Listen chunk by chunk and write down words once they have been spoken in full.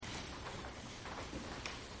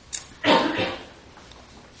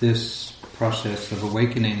this process of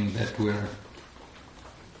awakening that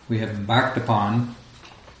we have embarked upon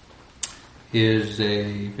is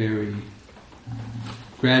a very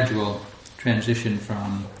gradual transition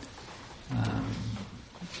from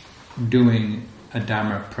doing a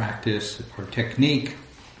Dharma practice or technique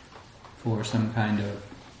for some kind of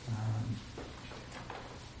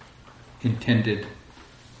intended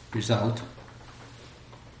result.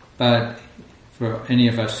 But for any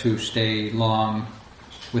of us who stay long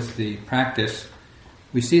with the practice,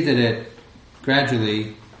 we see that it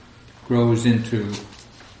gradually grows into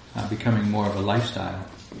becoming more of a lifestyle,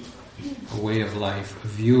 a way of life, a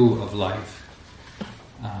view of life,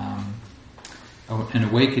 an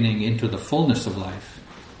awakening into the fullness of life,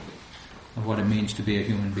 of what it means to be a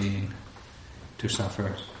human being, to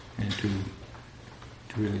suffer, and to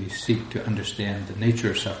really seek to understand the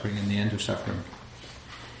nature of suffering and the end of suffering.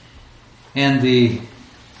 And the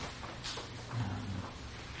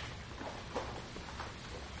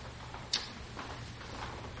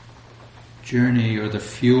journey, or the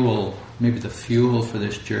fuel, maybe the fuel for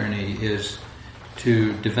this journey, is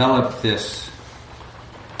to develop this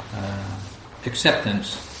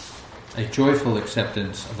acceptance, a joyful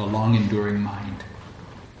acceptance of a long enduring mind,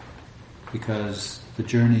 because the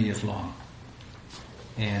journey is long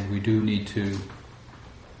and we do need to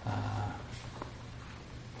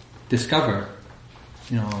discover,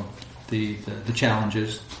 the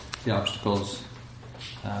challenges, the obstacles,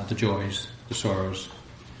 the joys, the sorrows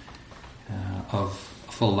of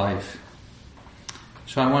a full life.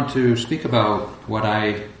 So I want to speak about what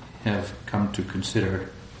I have come to consider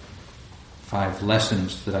 5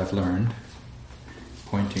 lessons that I've learned,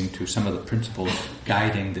 pointing to some of the principles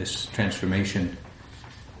guiding this transformation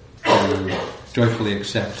to joyfully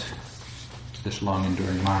accept this long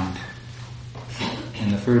enduring mind.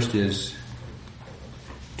 And the first is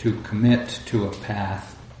to commit to a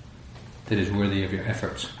path that is worthy of your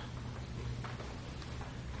efforts.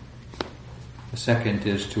 The second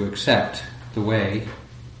is to accept the way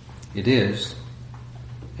it is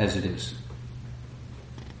as it is.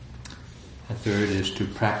 The third is to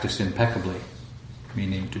practice impeccably,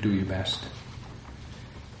 meaning to do your best.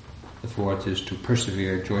 The fourth is to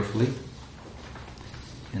persevere joyfully.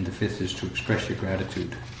 And the fifth is to express your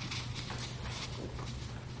gratitude.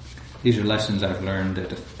 These are lessons I've learned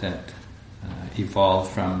that evolve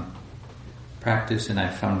from practice, and I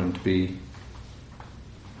found them to be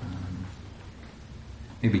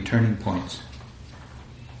maybe turning points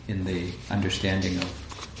in the understanding of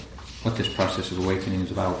what this process of awakening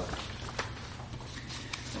is about.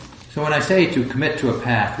 So when I say to commit to a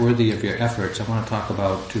path worthy of your efforts, I want to talk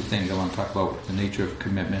about 2 things. I want to talk about the nature of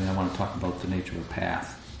commitment, and I want to talk about the nature of a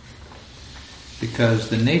path. Because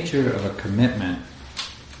the nature of a commitment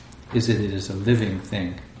is that it is a living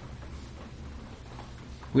thing.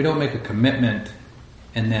 We don't make a commitment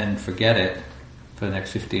and then forget it for the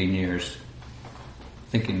next 15 years,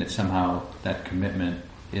 thinking that somehow that commitment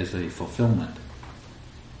is a fulfillment.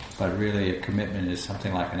 But really a commitment is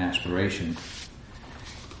something like an aspiration.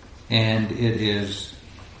 And it is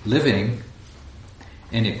living,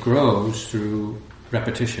 and it grows through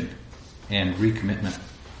repetition and recommitment.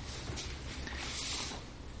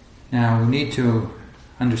 Now we need to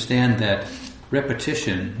understand that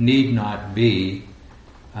repetition need not be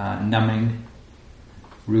numbing,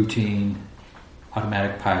 routine,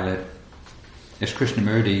 automatic pilot. As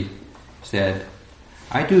Krishnamurti said,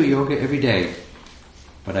 I do yoga every day,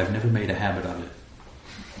 but I've never made a habit of it.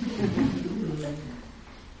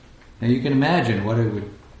 Now you can imagine what it would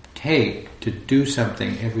take to do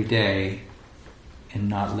something every day and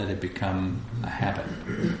not let it become a habit.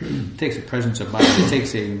 It takes a presence of mind. It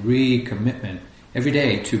takes a recommitment every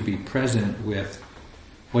day to be present with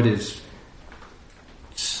what is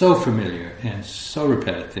so familiar and so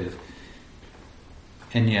repetitive,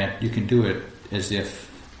 and yet you can do it as if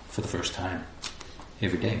for the first time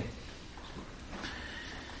every day.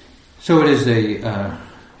 So it is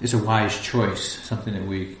a wise choice, something that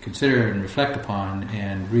we consider and reflect upon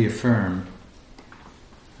and reaffirm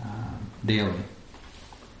daily.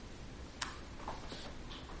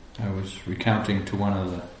 I was recounting to one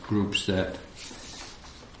of the groups that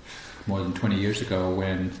more than 20 years ago,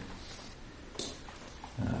 when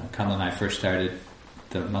Kamala and I first started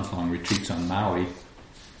the month-long retreats on Maui,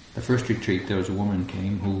 the first retreat, there was a woman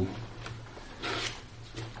who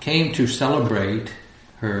came to celebrate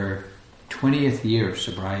her 20th year of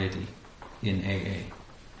sobriety in AA.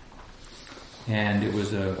 And it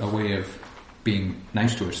was a way of being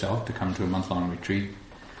nice to herself to come to a month-long retreat.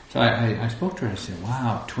 So I spoke to her and I said,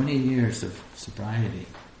 wow, 20 years of sobriety.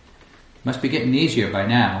 Must be getting easier by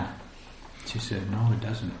now. She said, no, it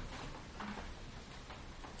doesn't.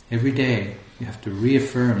 Every day you have to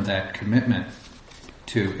reaffirm that commitment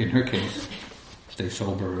to, in her case, stay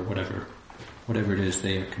sober or whatever it is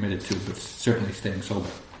they are committed to, but certainly staying sober.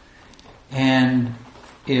 And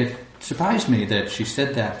it surprised me that she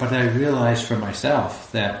said that, but I realized for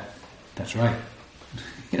myself that that's right.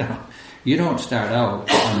 You don't start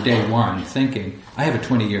out on day one thinking, I have a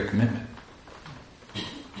 20-year commitment.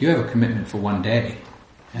 You have a commitment for one day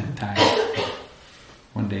at a time.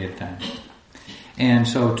 One day at a time. And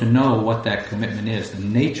so to know what that commitment is, the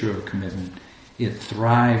nature of commitment, it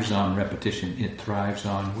thrives on repetition, it thrives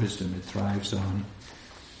on wisdom, it thrives on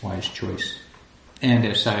wise choice. And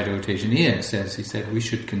as Sayadaw Tejaniya says, he said, we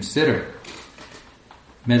should consider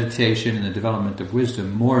meditation and the development of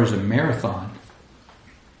wisdom more as a marathon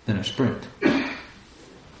than a sprint.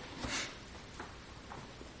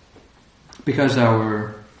 Because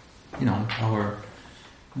our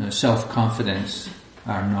self-confidence,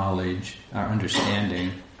 our knowledge, our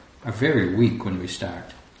understanding are very weak when we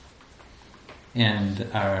start. And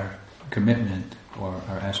our commitment or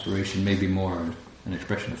our aspiration may be more an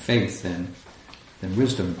expression of faith than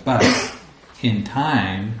wisdom. But in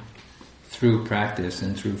time, through practice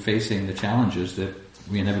and through facing the challenges that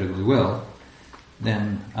we inevitably will,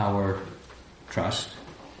 then our trust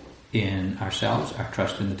in ourselves, our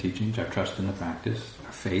trust in the teachings, our trust in the practice,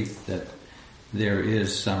 our faith that there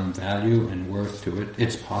is some value and worth to it,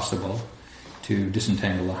 it's possible to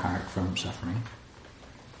disentangle the heart from suffering,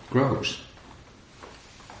 grows.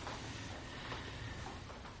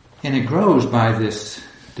 And it grows by this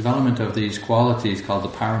development of these qualities called the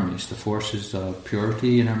paramis, the forces of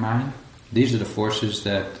purity in our mind. These are the forces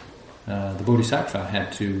that the Bodhisattva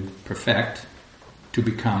had to perfect to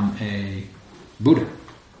become a Buddha.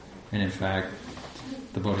 And in fact,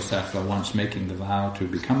 the Bodhisattva, once making the vow to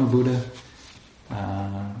become a Buddha,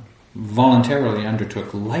 voluntarily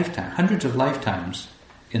undertook hundreds of lifetimes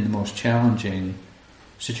in the most challenging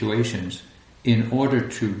situations in order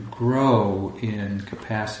to grow in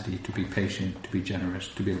capacity to be patient, to be generous,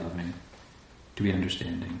 to be loving, to be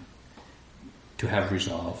understanding, to have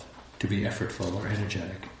resolve, to be effortful or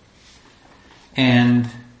energetic. And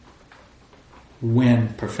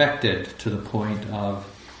when perfected to the point of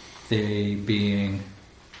they being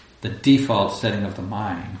the default setting of the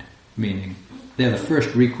mind, meaning they're the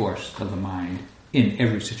first recourse of the mind in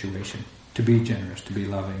every situation, to be generous, to be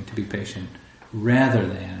loving, to be patient, rather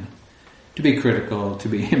than to be critical, to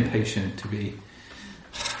be impatient, to be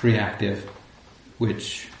reactive,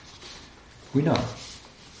 which we know.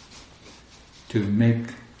 To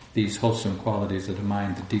make these wholesome qualities of the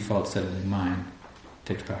mind the default set of the mind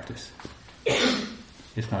takes practice.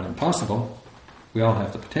 It's not impossible. We all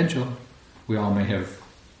have the potential. We all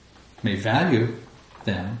may value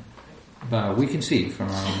them, but we can see from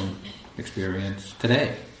our own experience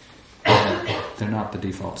today that they're not the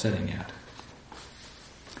default setting yet.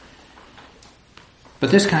 But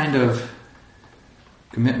this kind of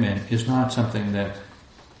commitment is not something that,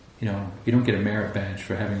 you don't get a merit badge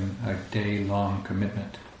for having a day-long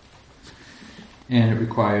commitment. And it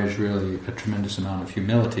requires really a tremendous amount of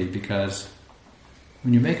humility, because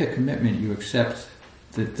when you make a commitment, you accept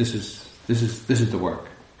that this is the work.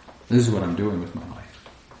 This is what I'm doing with my life.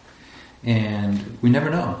 And we never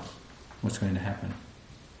know what's going to happen.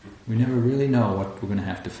 We never really know what we're going to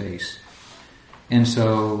have to face. And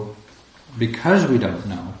so, because we don't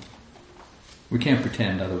know, we can't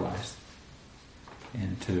pretend otherwise.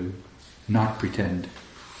 And to not pretend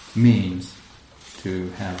means to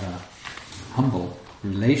have a humble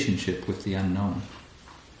relationship with the unknown.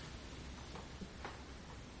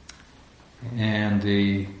 And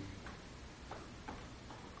the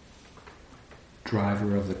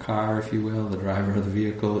driver of the car, if you will, the driver of the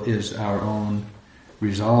vehicle, is our own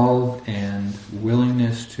resolve and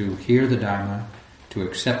willingness to hear the Dharma, to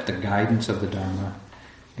accept the guidance of the Dharma,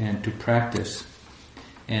 and to practice.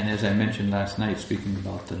 And as I mentioned last night, speaking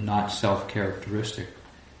about the not-self characteristic,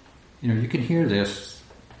 you can hear this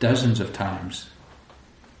dozens of times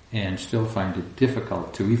and still find it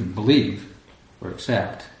difficult to even believe or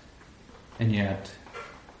accept. And yet,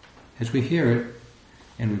 as we hear it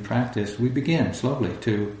and we practice, we begin slowly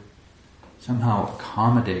to somehow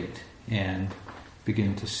accommodate and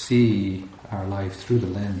begin to see our life through the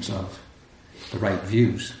lens of the right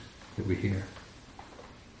views that we hear.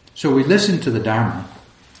 So we listen to the Dharma,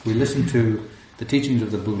 we listen to the teachings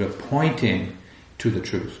of the Buddha pointing to the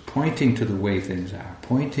truth, pointing to the way things are,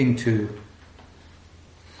 pointing to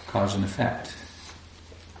cause and effect,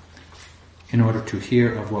 in order to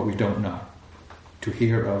hear of what we don't know, to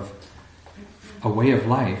hear of a way of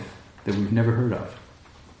life that we've never heard of,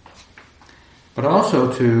 but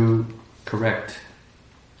also to correct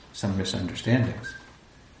some misunderstandings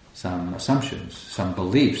some assumptions, some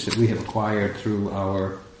beliefs that we have acquired through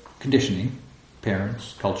our conditioning,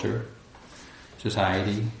 parents, culture,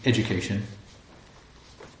 society, education.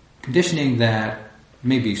 Conditioning that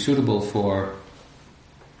may be suitable for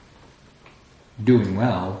doing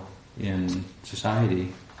well in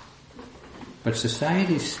society, but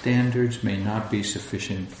society's standards may not be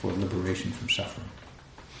sufficient for liberation from suffering.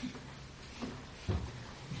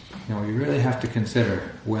 You really have to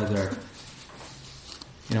consider whether,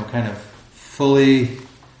 kind of fully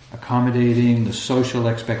accommodating the social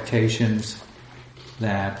expectations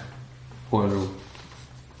that, or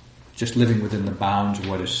just living within the bounds of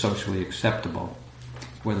what is socially acceptable,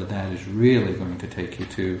 whether that is really going to take you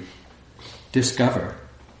to discover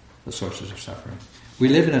the sources of suffering. We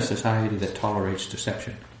live in a society that tolerates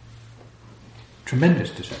deception.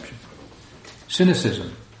 Tremendous deception.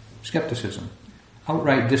 Cynicism, skepticism,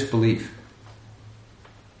 outright disbelief.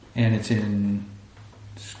 And it's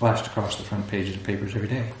splashed across the front pages of papers every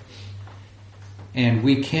day. And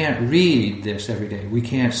we can't read this every day. We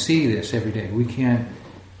can't see this every day. We can't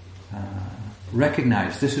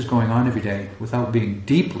recognize this is going on every day without being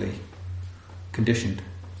deeply conditioned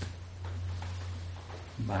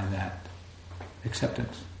by that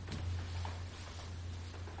acceptance.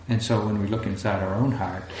 And so when we look inside our own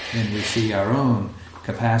heart and we see our own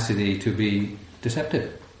capacity to be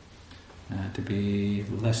deceptive, to be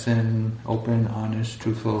less than open, honest,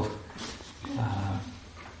 truthful.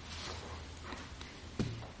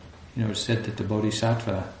 It's said that the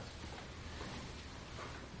Bodhisattva,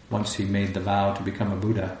 once he made the vow to become a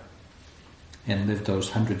Buddha and lived those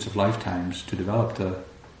hundreds of lifetimes to develop the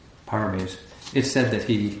paramis, it's said that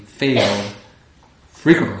he failed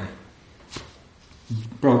frequently,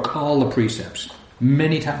 broke all the precepts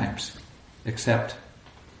many times, except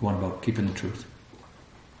one about keeping the truth.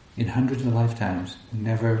 In hundreds of lifetimes,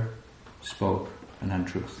 never spoke an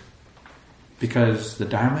untruth. Because the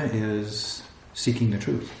Dharma is seeking the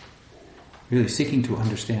truth. Really seeking to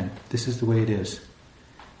understand. This is the way it is.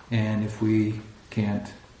 And if we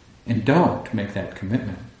can't and don't make that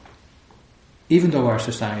commitment, even though our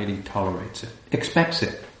society tolerates it, expects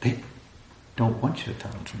it, they don't want you to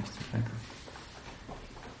tell the truth, frankly.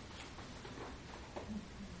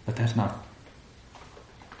 But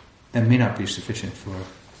that may not be sufficient for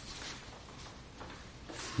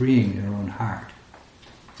freeing your own heart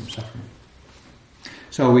from suffering.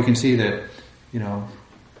 So we can see that,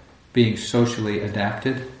 being socially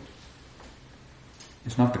adapted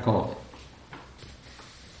is not the goal.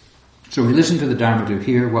 So we listen to the Dharma to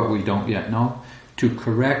hear what we don't yet know, to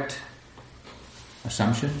correct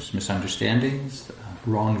assumptions, misunderstandings,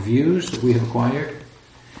 wrong views that we have acquired,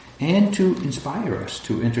 and to inspire us,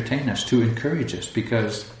 to entertain us, to encourage us,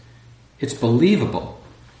 because it's believable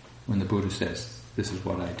when the Buddha says, this is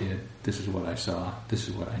what I did, this is what I saw, this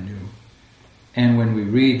is what I knew. And when we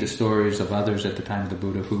read the stories of others at the time of the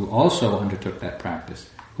Buddha who also undertook that practice,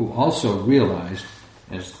 who also realized,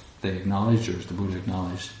 as they acknowledged, or as the Buddha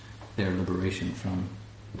acknowledged, their liberation from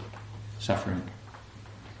suffering,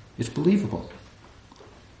 it's believable.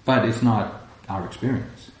 But it's not our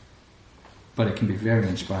experience. But it can be very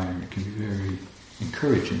inspiring, it can be very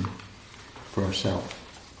encouraging for ourselves.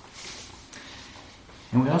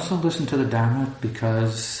 And we also listen to the Dharma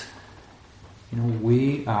because,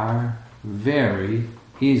 we are very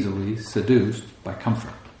easily seduced by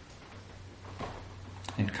comfort.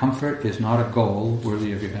 And comfort is not a goal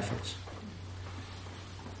worthy of your efforts.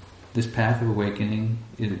 This path of awakening,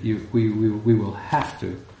 we will have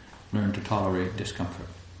to learn to tolerate discomfort.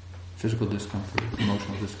 Physical discomfort,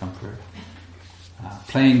 emotional discomfort.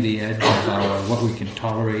 Playing the edge of what we can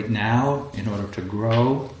tolerate now in order to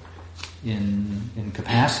grow in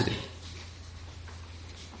capacity.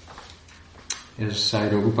 As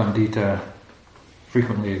Sayadaw U Pandita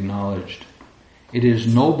frequently acknowledged, it is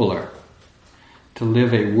nobler to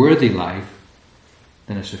live a worthy life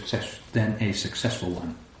than a successful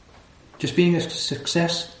one. Just being a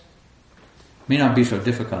success may not be so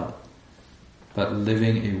difficult, but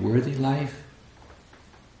living a worthy life,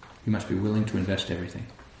 you must be willing to invest everything.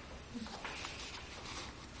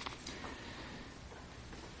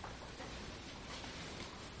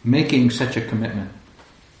 Making such a commitment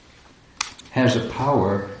has a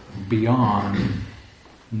power beyond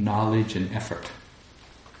knowledge and effort.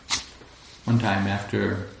 One time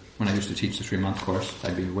when I used to teach the 3-month course,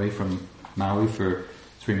 I'd be away from Maui for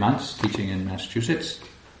 3 months, teaching in Massachusetts.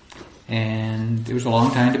 And it was a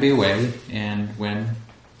long time to be away, and when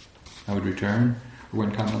I would return, or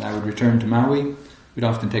when I would return to Maui, we'd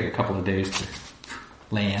often take a couple of days to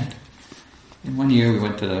land. And one year we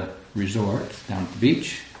went to the resort down at the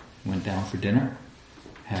beach, went down for dinner,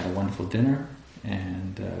 had a wonderful dinner,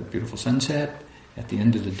 and beautiful sunset. At the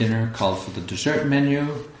end of the dinner, called for the dessert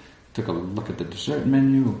menu. Took a look at the dessert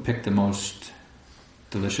menu, picked the most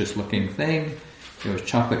delicious looking thing. It was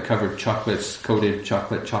chocolate covered chocolates, coated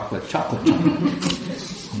chocolate.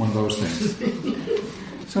 One of those things.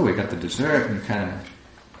 So we got the dessert and kind of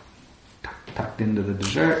tucked into the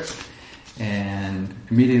dessert and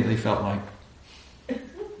immediately felt like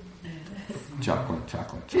chocolate.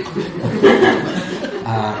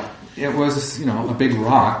 It was, a big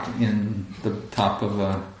rock in the top of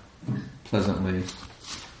a pleasantly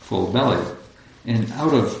full belly. And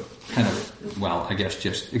out of kind of, I guess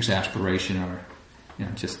just exasperation or,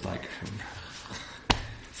 just like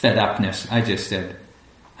fed upness, I just said,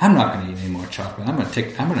 I'm not going to eat any more chocolate. I'm not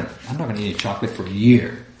going to eat any chocolate for a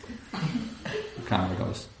year. Kamala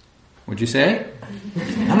goes, what'd you say?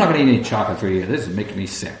 I'm not going to eat any chocolate for a year. This is making me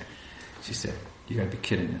sick. She said, you got to be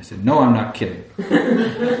kidding me. I said, no, I'm not kidding.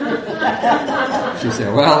 She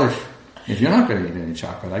said, well, if you're not going to eat any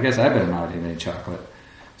chocolate, I guess I better not eat any chocolate.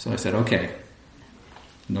 So I said, okay,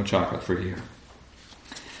 no chocolate for a year.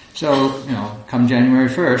 So, come January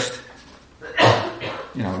 1st,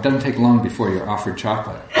 it doesn't take long before you're offered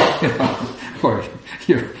chocolate. Or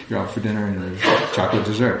you're out for dinner and there's chocolate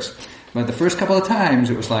desserts. But the first couple of times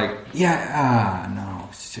it was like, no,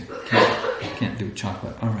 can't do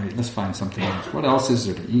chocolate. All right, let's find something else. What else is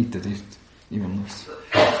there to eat that even less?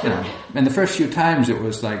 And the first few times it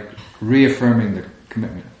was like reaffirming the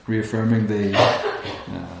commitment, reaffirming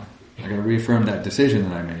I got to reaffirm that decision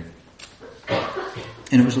that I made.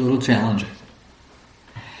 And it was a little challenging.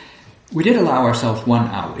 We did allow ourselves one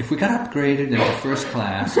out. If we got upgraded into first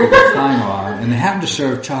class, we were flying on, and they happened to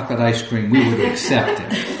serve chocolate ice cream, we would accept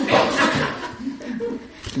it.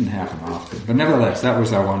 It didn't happen often, but nevertheless, that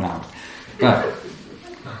was our one out. But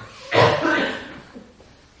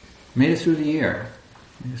made it through the year.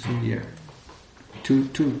 Two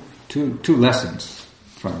lessons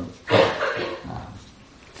from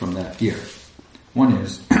that year. One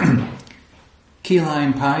is key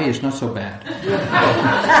lime pie is not so bad.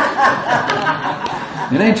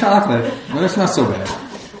 It ain't chocolate, but it's not so bad.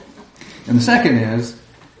 And the second is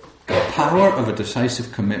the power of a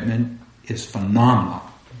decisive commitment is phenomenal.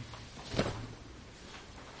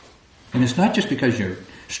 And it's not just because you're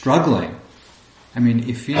struggling. I mean,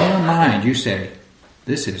 if in your mind you say,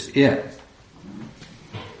 this is it,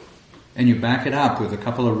 and you back it up with a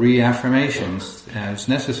couple of reaffirmations as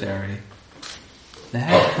necessary,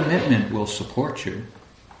 that commitment will support you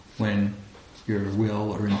when your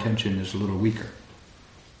will or intention is a little weaker.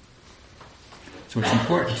 So it's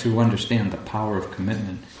important to understand the power of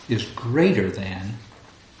commitment is greater than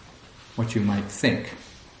what you might think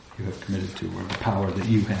you have committed to, or the power that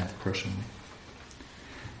you have personally.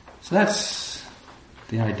 So that's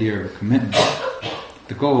the idea of commitment,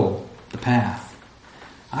 the goal, the path.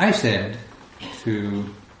 I said to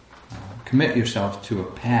commit yourself to a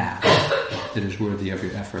path that is worthy of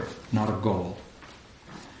your effort, not a goal.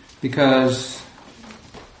 Because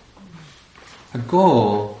a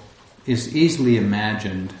goal is easily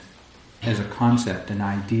imagined as a concept, an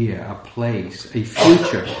idea, a place, a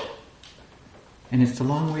future. And it's a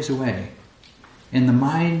long ways away. And the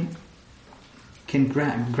mind can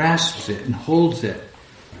grasps it and holds it.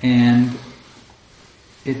 And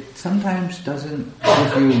it sometimes doesn't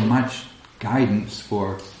give you much guidance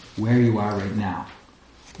for where you are right now.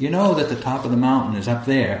 You know that the top of the mountain is up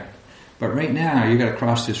there, but right now you've got to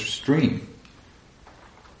cross this stream.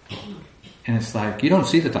 And it's like, you don't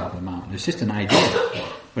see the top of the mountain. It's just an idea.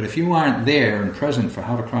 But if you aren't there and present for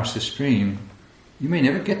how to cross this stream, you may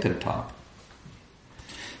never get to the top.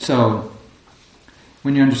 So,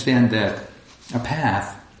 when you understand that a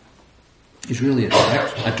path is really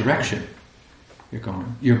a direction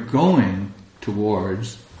you're going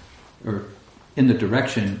towards, or in the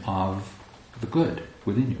direction of the good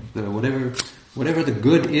within you. Whatever the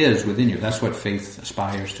good is within you, that's what faith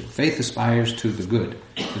aspires to. Faith aspires to the good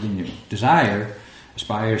within you. Desire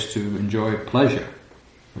aspires to enjoy pleasure.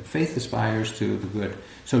 But faith aspires to the good.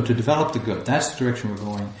 So to develop the good, that's the direction we're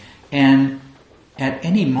going. And at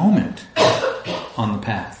any moment on the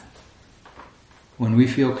path, when we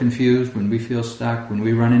feel confused, when we feel stuck, when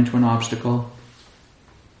we run into an obstacle,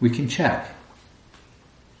 we can check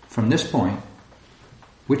from this point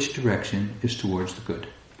which direction is towards the good.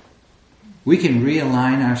 We can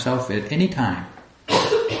realign ourselves at any time,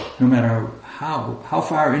 no matter how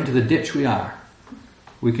far into the ditch we are.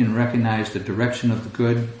 We can recognize the direction of the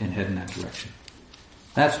good and head in that direction.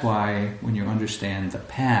 That's why when you understand the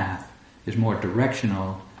path is more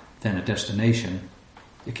directional than a destination,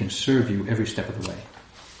 it can serve you every step of the way.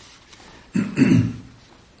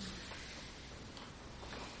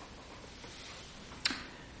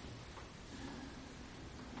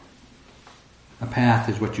 path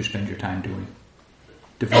is what you spend your time doing.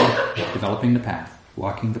 Developing the path,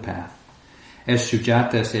 walking the path. As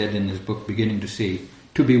Sujata said in his book, Beginning to See,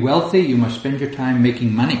 to be wealthy, you must spend your time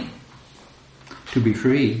making money. To be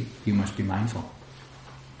free, you must be mindful.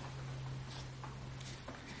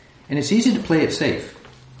 And it's easy to play it safe.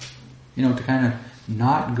 To kind of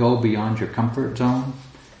not go beyond your comfort zone,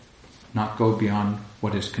 not go beyond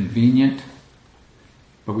what is convenient,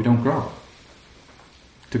 but we don't grow.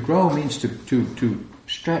 To grow means to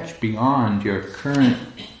stretch beyond your current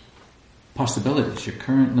possibilities, your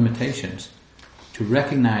current limitations, to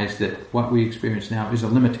recognize that what we experience now is a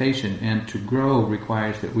limitation, and to grow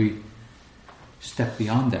requires that we step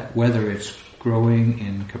beyond that, whether it's growing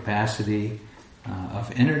in capacity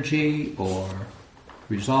of energy or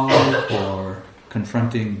resolve or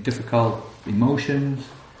confronting difficult emotions,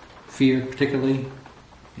 fear particularly,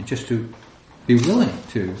 and just to be willing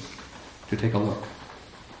to take a look.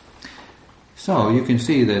 So you can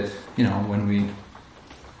see that, when we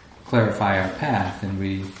clarify our path and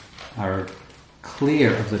we are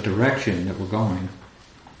clear of the direction that we're going,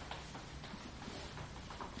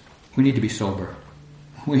 we need to be sober.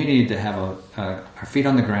 We need to have our feet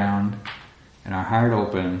on the ground and our heart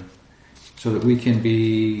open, so that we can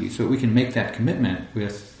make that commitment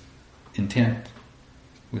with intent,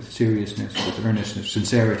 with seriousness, with earnestness,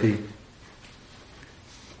 sincerity.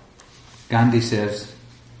 Gandhi says,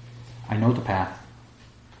 I know the path.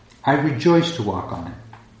 I rejoice to walk on it.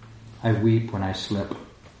 I weep when I slip.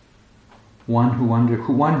 One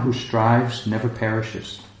who strives never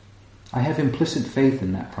perishes. I have implicit faith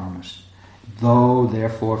in that promise. Though,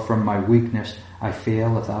 therefore, from my weakness I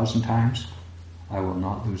fail 1,000 times, I will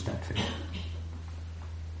not lose that faith.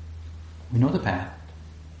 We know the path.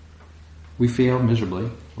 We fail miserably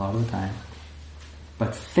a lot of the time.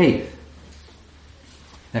 But faith,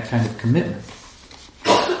 that kind of commitment,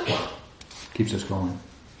 keeps us going.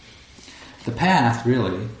 The path,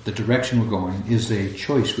 really, the direction we're going, is a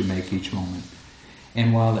choice we make each moment.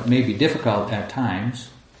 And while it may be difficult at times,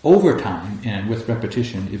 over time and with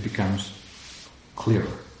repetition, it becomes clearer.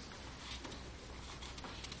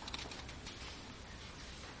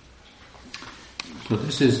 So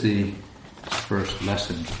this is the first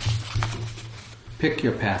lesson. Pick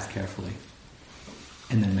your path carefully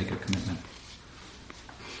and then make a commitment.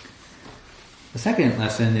 The second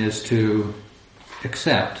lesson is to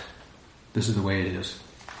accept this is the way it is.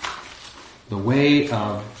 The way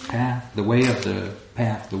of path, the way of the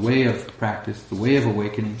path, the way of practice, the way of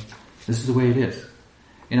awakening, this is the way it is.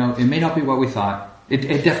 It may not be what we thought.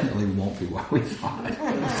 It definitely won't be what we thought.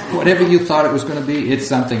 Whatever you thought it was going to be, it's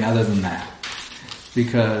something other than that.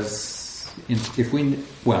 Because if we,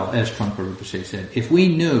 as Trungpa Rinpoche said, if we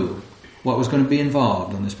knew what was going to be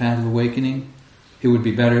involved on this path of awakening, it would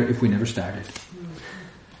be better if we never started.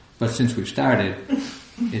 But since we've started,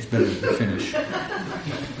 it's better to finish.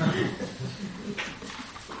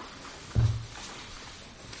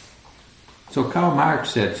 So Karl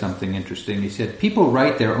Marx said something interesting. He said, people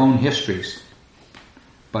write their own histories,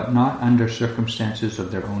 but not under circumstances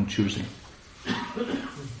of their own choosing.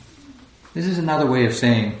 This is another way of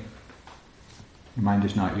saying, your mind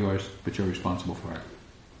is not yours, but you're responsible for it.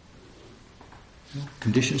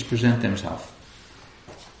 Conditions present themselves.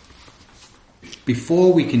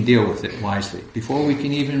 Before we can deal with it wisely, before we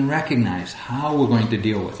can even recognize how we're going to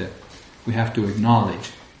deal with it, we have to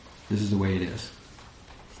acknowledge this is the way it is.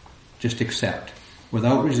 Just accept.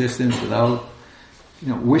 Without resistance, without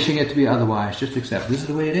wishing it to be otherwise, just accept. This is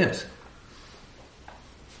the way it is.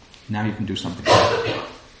 Now you can do something about it.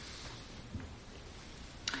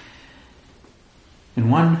 And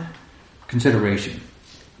one consideration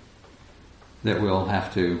that we'll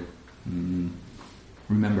have to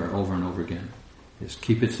remember over and over again is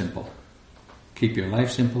keep it simple. Keep your life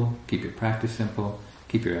simple, keep your practice simple,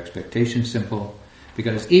 keep your expectations simple,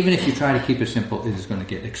 because even if you try to keep it simple, it is going to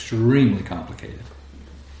get extremely complicated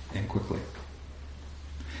and quickly.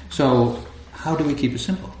 So, how do we keep it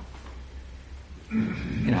simple?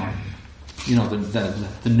 The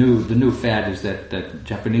new fad is that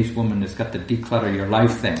Japanese woman has got the declutter your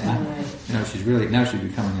life thing. Huh? She's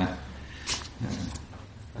becoming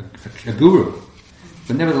a guru.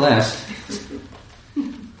 But nevertheless,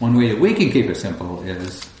 one way that we can keep it simple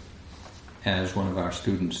is, as one of our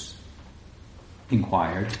students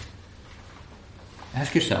inquired,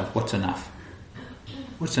 ask yourself, what's enough?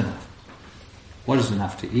 What's enough? What is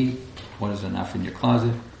enough to eat? What is enough in your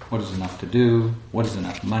closet? What is enough to do? What is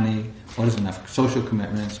enough money? What is enough social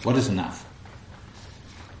commitments? What is enough?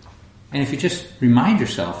 And if you just remind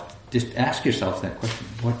yourself, just ask yourself that question.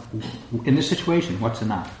 What, in this situation, what's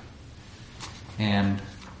enough? And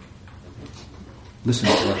listen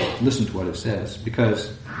to what it says,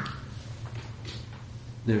 because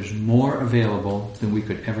there's more available than we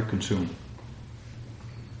could ever consume.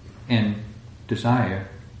 And desire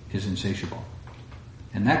is insatiable.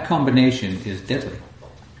 And that combination is deadly.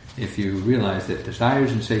 If you realize that desire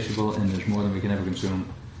is insatiable and there's more than we can ever consume,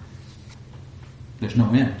 there's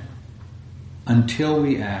no end. Until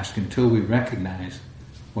we ask, until we recognize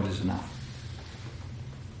what is enough.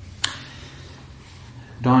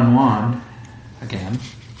 Don Juan, again,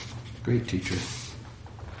 great teacher,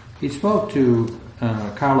 he spoke to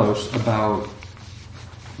Carlos about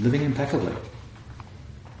living impeccably.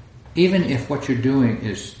 Even if what you're doing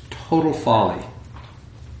is total folly,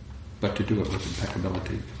 but to do it with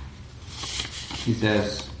impeccability. He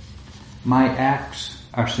says, my acts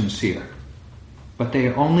are sincere, but they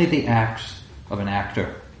are only the acts of an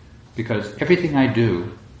actor, because everything I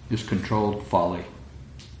do is controlled folly.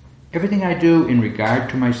 Everything I do in regard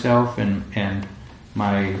to myself and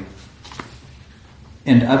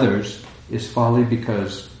others is folly,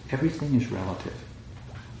 because everything is relative.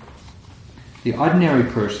 The ordinary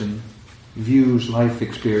person views life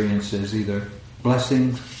experience as either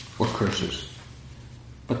blessings or curses.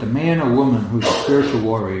 But the man or woman who's a spiritual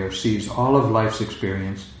warrior sees all of life's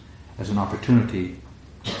experience as an opportunity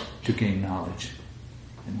to gain knowledge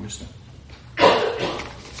and wisdom.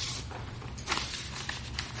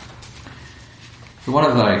 So one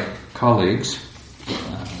of my colleagues,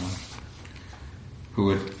 who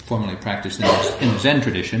had formerly practiced in the Zen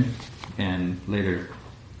tradition and later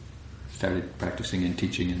started practicing and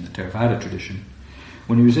teaching in the Theravada tradition,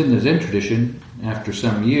 when he was in the Zen tradition, after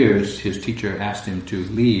some years, his teacher asked him to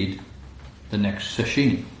lead the next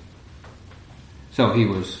sesshin. So he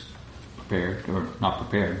was prepared, or not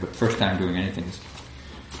prepared, but first time doing anything,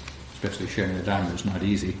 especially sharing the Dharma, is not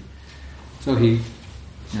easy. So he,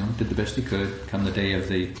 did the best he could. Come the day of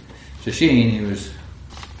the sesshin, he was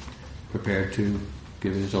prepared to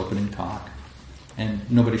give his opening talk, and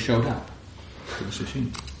nobody showed up for the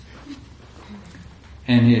sesshin.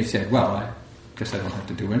 And he said, well, I guess I don't have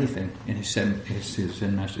to do anything. And his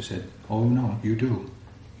Zen master said, oh no, you do.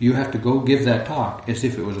 You have to go give that talk as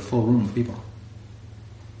if it was a full room of people.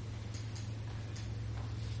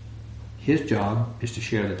 His job is to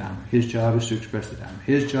share the Dharma. His job is to express the Dharma.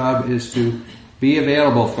 His job is to be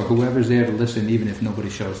available for whoever's there to listen, even if nobody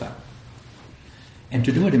shows up. And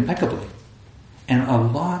to do it impeccably. And a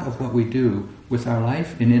lot of what we do with our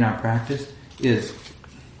life and in our practice is,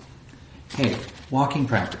 hey, walking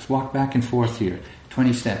practice, walk back and forth here,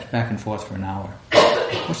 20 steps back and forth for an hour.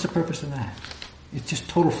 What's the purpose of that? It's just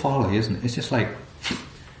total folly, isn't it? It's just like,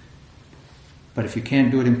 but if you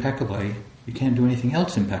can't do it impeccably, you can't do anything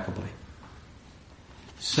else impeccably.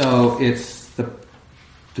 So it's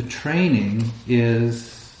the training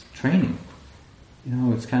is training.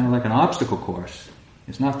 It's kind of like an obstacle course.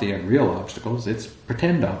 It's not the real obstacles, it's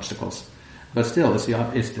pretend obstacles. But still,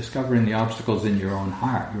 it's discovering the obstacles in your own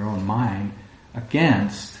heart, your own mind,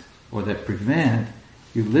 against, or that prevent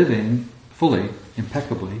you living fully,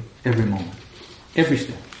 impeccably, every moment, every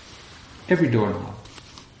step, every doorknob,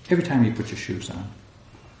 every time you put your shoes on.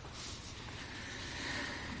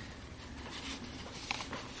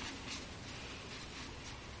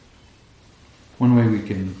 One way we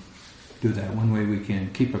can do that, one way we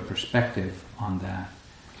can keep a perspective on that,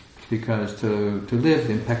 because to live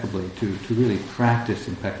impeccably, to really practice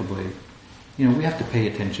impeccably, we have to pay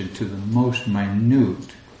attention to the most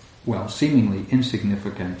minute, seemingly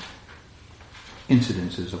insignificant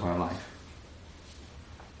incidences of our life.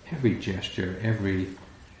 Every gesture, every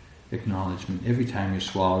acknowledgement, every time you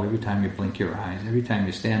swallow, every time you blink your eyes, every time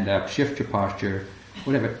you stand up, shift your posture,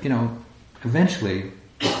 whatever, eventually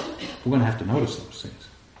we're going to have to notice those things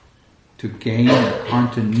to gain a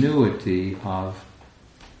continuity of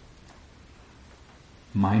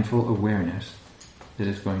mindful awareness that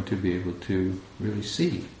is going to be able to really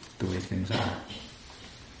see the way things are.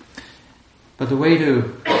 But the way to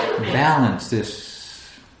balance this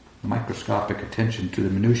microscopic attention to the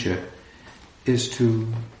minutiae is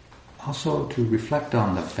to also to reflect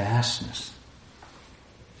on the vastness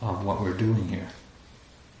of what we're doing here.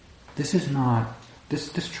 This is not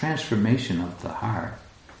this transformation of the heart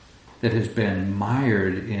that has been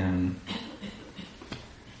mired in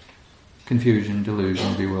confusion,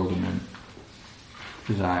 delusion, bewilderment,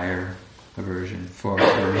 desire, aversion for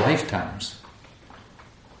lifetimes.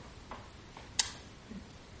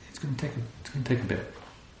 It's going to take a bit.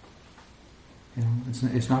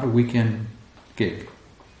 It's not a weekend gig.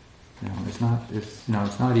 It's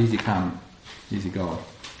not easy come, easy go,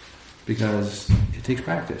 because it takes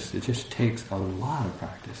practice. It just takes a lot of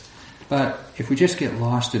practice. But if we just get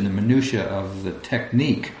lost in the minutia of the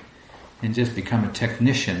technique and just become a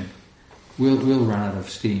technician, we'll run out of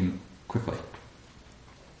steam quickly.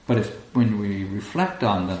 But it's when we reflect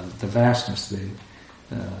on the vastness,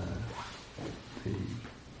 the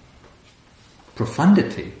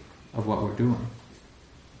profundity of what we're doing,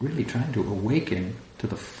 really trying to awaken to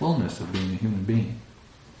the fullness of being a human being.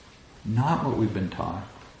 Not what we've been taught,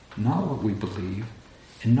 not what we believe,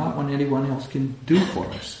 and not what anyone else can do for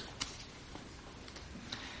us.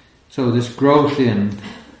 So this growth in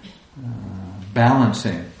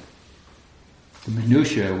balancing the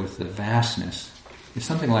minutiae with the vastness is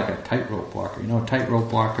something like a tightrope walker. You know, a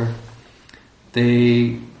tightrope walker,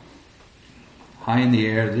 they, high in the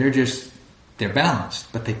air, they're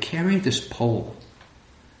balanced, but they carry this pole.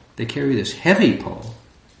 They carry this heavy pole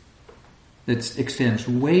that extends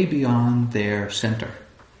way beyond their center.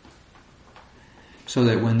 So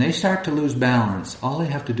that when they start to lose balance, all they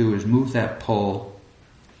have to do is move that pole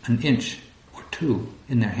an inch or two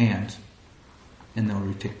in their hands, and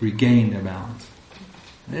they'll regain their balance.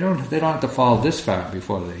 They don't have to fall this far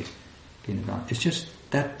before they gain their balance. It's just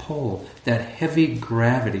that pole, that heavy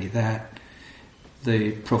gravity,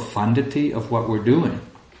 the profundity of what we're doing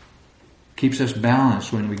keeps us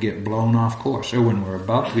balanced when we get blown off course, or when we're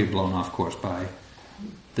about to be blown off course by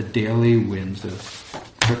the daily winds of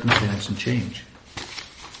circumstance and change.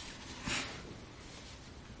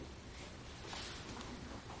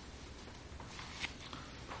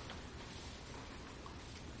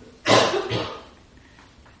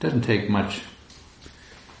 It doesn't take much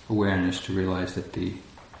awareness to realize that the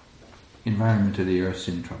environment of the earth's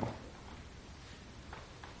in trouble.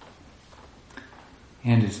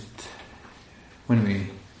 And when we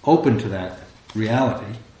open to that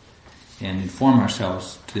reality and inform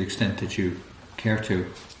ourselves to the extent that you care to,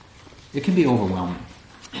 it can be overwhelming.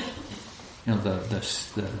 You know,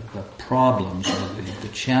 the problems or the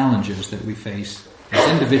challenges that we face as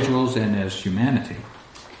individuals and as humanity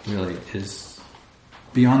really is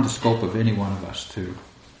beyond the scope of any one of us to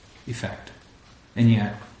effect. And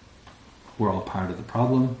yet, we're all part of the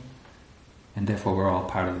problem, and therefore we're all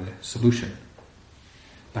part of the solution.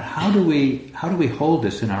 But how do we hold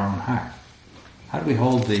this in our own heart? How do we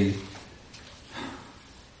hold the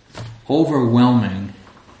overwhelming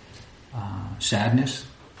sadness,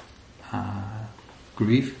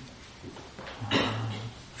 grief,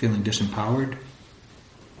 feeling disempowered,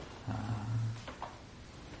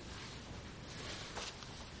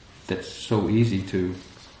 that's so easy to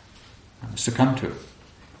succumb to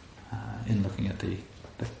in looking at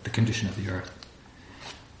the condition of the earth?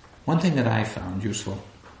 One thing that I found useful,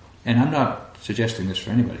 and I'm not suggesting this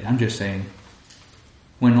for anybody, I'm just saying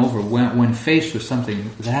when faced with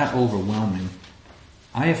something that overwhelming,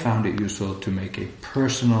 I have found it useful to make a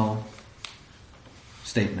personal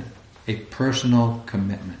statement, a personal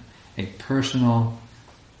commitment, a personal,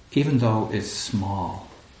 even though it's small,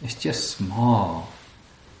 it's just small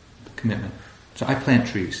commitment. So I plant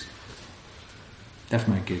trees. That's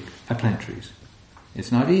my gig. I plant trees.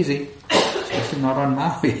 It's not easy, especially not on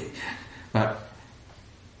Maui, but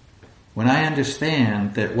when I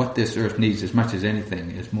understand that what this earth needs as much as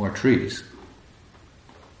anything is more trees,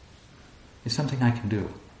 it's something I can do.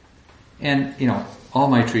 And, you know, all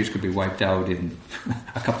my trees could be wiped out in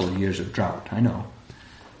a couple of years of drought, I know.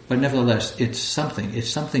 But nevertheless, it's something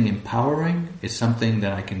empowering, it's something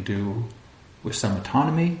that I can do with some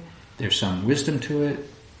autonomy, there's some wisdom to it,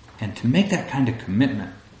 and to make that kind of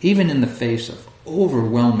commitment, even in the face of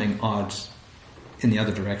overwhelming odds in the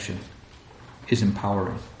other direction, is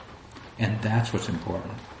empowering. And that's what's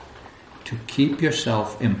important. To keep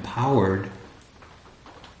yourself empowered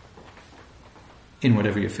in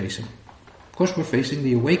whatever you're facing. Of course, we're facing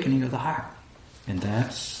the awakening of the heart, and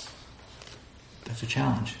that's a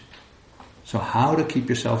challenge. So how to keep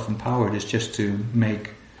yourself empowered is just to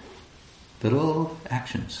make little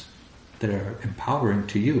actions that are empowering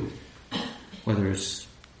to you, whether it's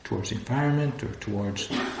towards the environment or towards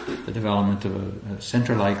the development of a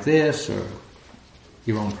center like this or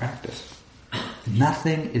your own practice.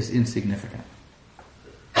 Nothing is insignificant.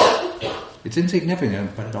 It's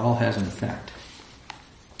insignificant, but it all has an effect.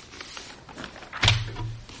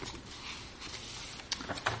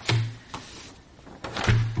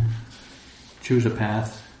 Choose a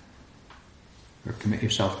path, or commit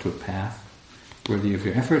yourself to a path worthy of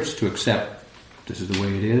your efforts, to accept this is the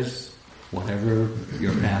way it is, whatever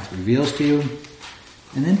your path reveals to you,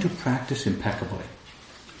 and then to practice impeccably.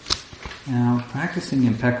 Now, practicing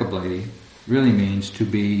impeccably really means to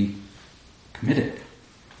be committed,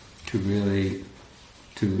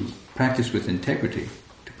 to practice with integrity,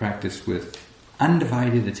 to practice with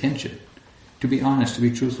undivided attention, to be honest, to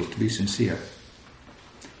be truthful, to be sincere.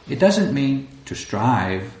 It doesn't mean to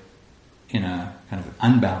strive in a kind of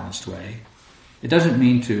unbalanced way, it doesn't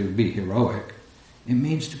mean to be heroic. It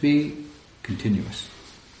means to be continuous,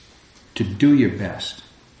 to do your best.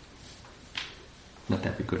 Let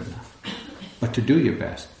that be good enough. But to do your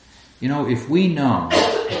best. If we know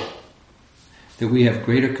that we have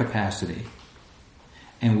greater capacity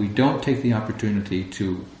and we don't take the opportunity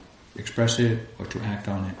to express it or to act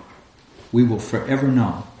on it, we will forever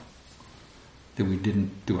know that we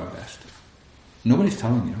didn't do our best. Nobody's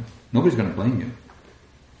telling you. Nobody's going to blame you.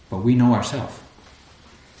 But we know ourselves.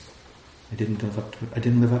 I didn't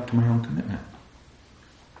live up to my own commitment.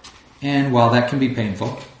 And while that can be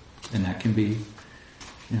painful, and that can be,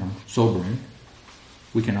 sobering,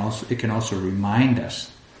 it can also remind us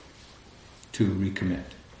to recommit,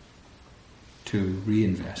 to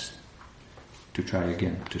reinvest, to try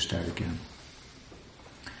again, to start again.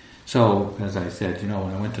 So, as I said, when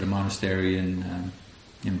I went to the monastery in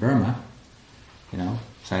Burma,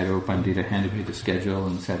 Sayadaw Pandita handed me the schedule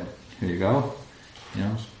and said, here you go,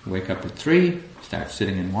 wake up at 3, start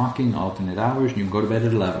sitting and walking, alternate hours, and you can go to bed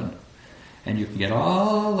at 11. And you can get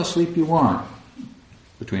all the sleep you want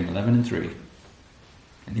between 11 and 3.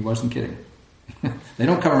 And he wasn't kidding. They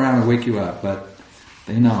don't come around and wake you up, but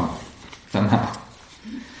they know somehow.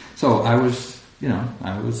 So I was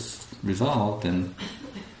resolved, and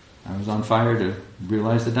I was on fire to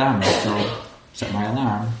realize the Dharma. So set my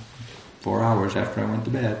alarm 4 hours after I went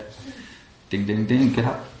to bed. Ding, ding, ding, get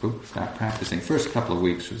up. Oop, start practicing. First couple of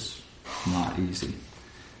weeks was not easy.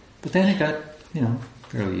 But then it got,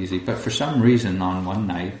 fairly easy. But for some reason on one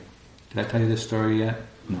night, did I tell you this story yet?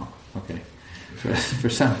 No. Okay. For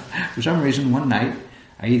some reason one night,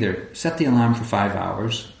 I either set the alarm for 5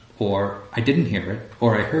 hours, or I didn't hear it,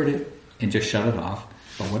 or I heard it and just shut it off.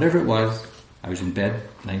 But whatever it was, I was in bed,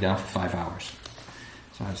 laying down for 5 hours.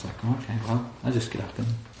 So I was like, okay, well, I'll just get up and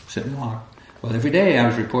sit and walk. Well, every day I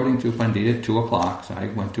was reporting to Pandita at 2 o'clock, so I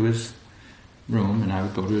went to his room, and I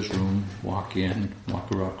would go to his room, walk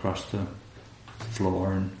across the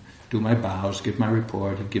floor and do my bows, give my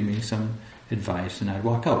report, he'd give me some advice, and I'd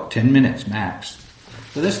walk out, 10 minutes max.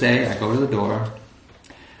 So this day, I go to the door,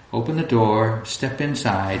 open the door, step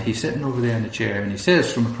inside, he's sitting over there in the chair, and he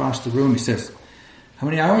says from across the room, he says, how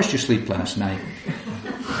many hours did you sleep last night?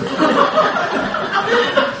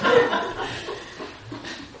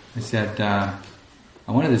 I said, I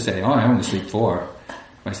wanted to say, I only sleep 4.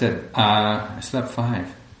 I said, I slept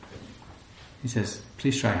 5. He says,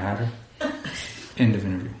 please try harder. End of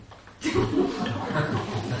interview.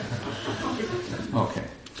 Okay.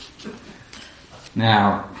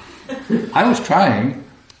 Now, I was trying.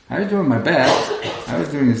 I was doing my best. I was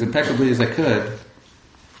doing as impeccably as I could.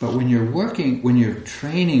 But when you're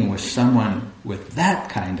training with someone with that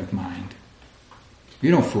kind of mind,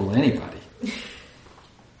 you don't fool anybody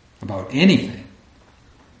about anything.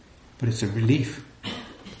 But it's a relief.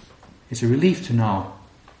 It's a relief to know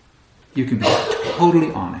you can be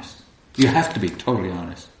totally honest. You have to be totally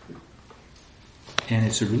honest. And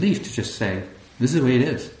it's a relief to just say, this is the way it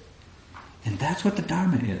is. And that's what the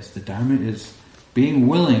Dharma is. The Dharma is being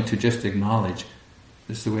willing to just acknowledge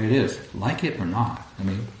this is the way it is. Like it or not.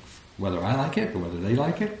 Whether I like it or whether they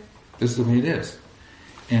like it, this is the way it is.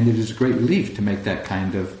 And it is a great relief to make that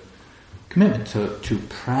kind of commitment, to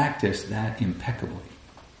practice that impeccably.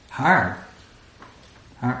 Hard.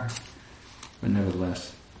 But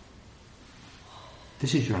nevertheless,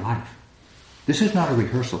 this is your life. This is not a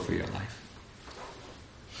rehearsal for your life.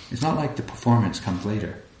 It's not like the performance comes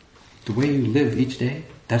later. The way you live each day,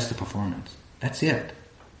 that's the performance. That's it.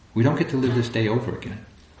 We don't get to live this day over again.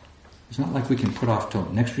 It's not like we can put off till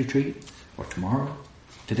next retreat or tomorrow.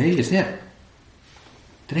 Today is it.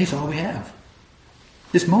 Today's all we have.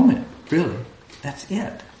 This moment, really, that's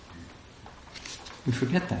it. We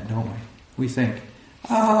forget that, don't we? We think,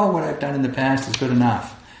 what I've done in the past is good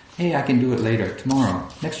enough. Hey, I can do it later, tomorrow,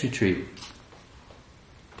 next retreat.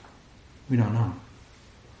 We don't know.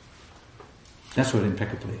 That's what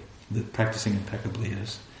practicing impeccably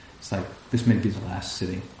is. It's like, this may be the last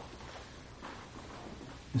sitting.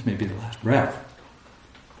 This may be the last breath.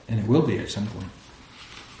 And it will be at some point.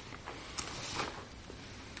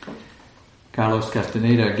 Carlos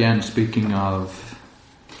Castaneda, again, speaking of,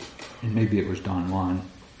 and maybe it was Don Juan,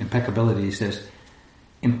 impeccability, he says,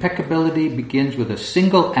 impeccability begins with a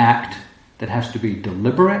single act that has to be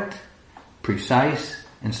deliberate, precise,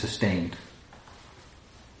 and sustained.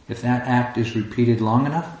 If that act is repeated long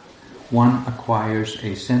enough, one acquires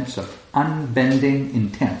a sense of unbending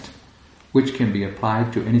intent, which can be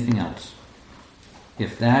applied to anything else.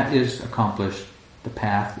 If that is accomplished, the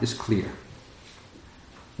path is clear.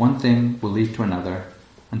 One thing will lead to another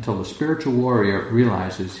until the spiritual warrior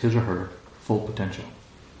realizes his or her full potential.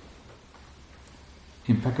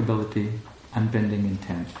 impeccability, unbending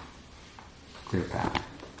intent, clear path.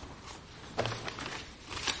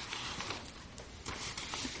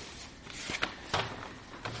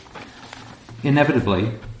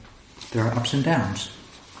 Inevitably, there are ups and downs.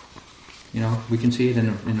 We can see it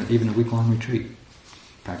in even a week-long retreat.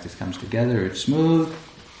 Practice comes together, it's smooth.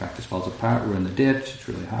 Practice falls apart, we're in the ditch, it's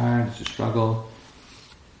really hard, it's a struggle.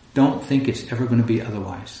 Don't think it's ever going to be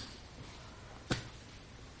otherwise.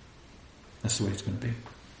 That's the way it's going to be.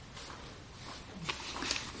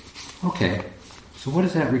 Okay, so what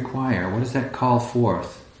does that require? What does that call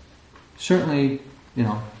forth? Certainly,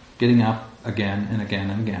 getting up again and again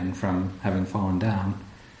and again from having fallen down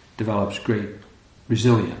develops great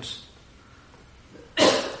resilience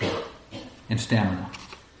and stamina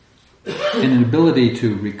and an ability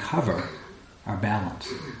to recover our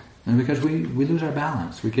balance. And because we lose our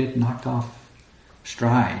balance, we get knocked off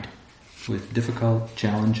stride with difficult,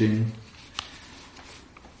 challenging.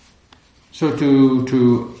 So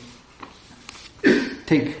to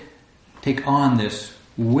take on this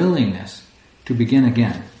willingness to begin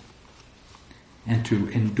again and to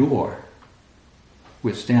endure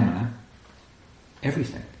with stamina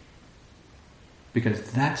everything, because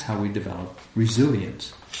that's how we develop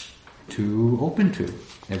resilience to open to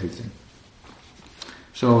everything.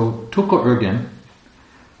 So Tulku Urgyen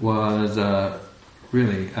was a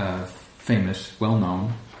really famous,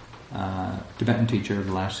 well-known Tibetan teacher of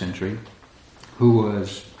the last century who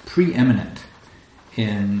was preeminent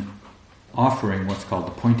in offering what's called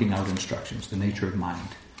the pointing out instructions, the nature of mind.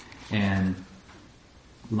 And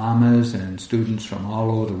lamas and students from all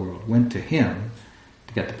over the world went to him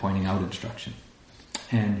to get the pointing out instruction.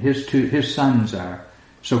 And his sons are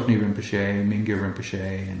Sokni Rinpoche, Mingyur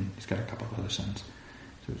Rinpoche, and he's got a couple of other sons.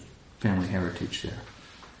 So his family heritage there.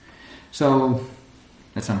 So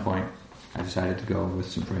at some point I decided to go with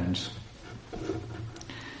some friends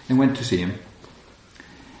and went to see him.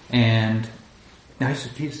 And now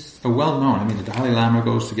he's a well-known, the Dalai Lama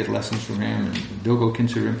goes to get lessons from him, and Dogo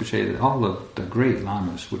Khyentse Rinpoche, all of the great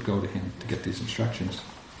lamas would go to him to get these instructions.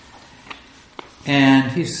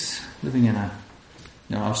 And he's living in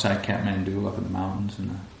outside Kathmandu, up in the mountains,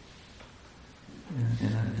 in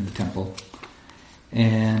the temple,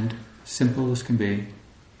 and simple as can be.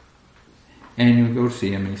 And you would go to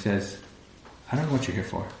see him, and he says, "I don't know what you're here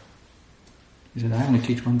for." He said, "I only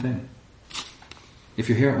teach one thing. If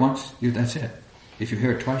you hear it once, that's it. If you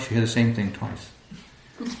hear it twice, you hear the same thing twice."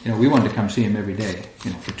 We wanted to come see him every day,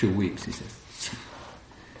 for 2 weeks. He says,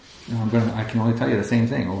 I can only tell you the same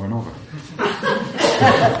thing over and over.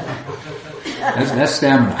 That's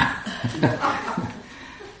stamina.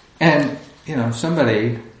 And,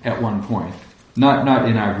 somebody at one point, not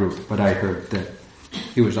in our group, but I heard that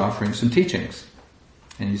he was offering some teachings.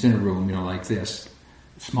 And he's in a room, like this,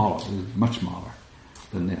 smaller, much smaller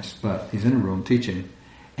than this, but he's in a room teaching.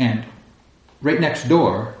 And right next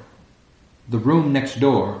door, the room next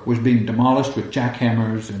door was being demolished with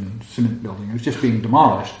jackhammers and cement building. It was just being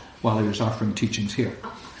demolished while he was offering teachings here.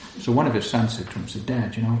 So one of his sons said to him,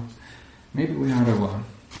 "Dad, maybe we ought to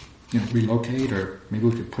relocate, or maybe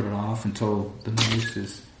we could put it off until the noise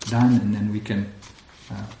is done, and then we can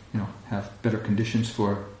have better conditions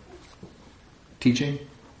for teaching."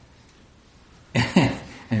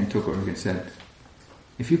 And Tulku Urgyen said,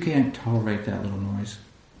 "If you can't tolerate that little noise,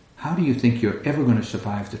 how do you think you're ever going to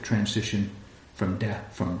survive the transition from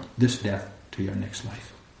this death to your next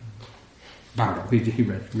life?" Bardo, he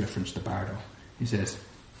referenced the Bardo. He says,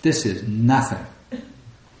 "This is nothing."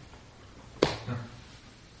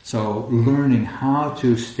 So learning how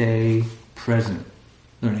to stay present,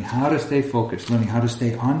 learning how to stay focused, learning how to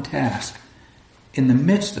stay on task in the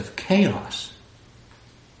midst of chaos,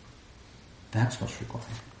 that's what's required.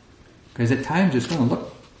 Because at times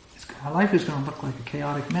our life is going to look like a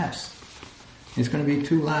chaotic mess. It's going to be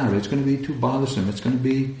too loud, it's going to be too bothersome, it's going to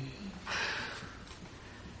be...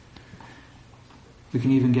 We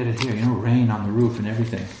can even get it here, rain on the roof and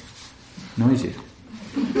everything. Noisy.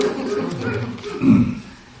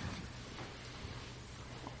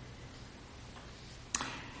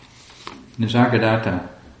 Nisargadatta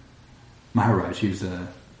Maharaj, he's a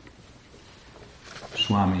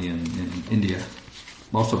Swami in India,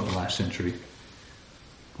 also of the last century.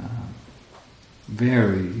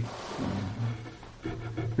 Very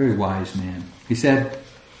wise man. He said,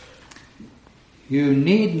 "You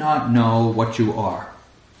need not know what you are.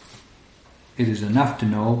 It is enough to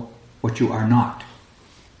know what you are not.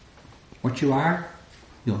 What you are,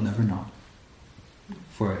 you'll never know.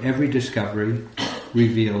 For every discovery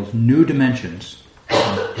reveals new dimensions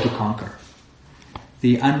to conquer.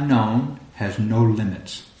 The unknown has no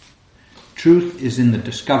limits. Truth is in the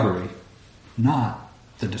discovery, not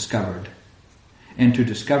the discovered. And to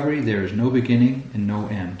discovery there is no beginning and no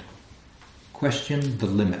end. Question the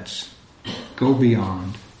limits. Go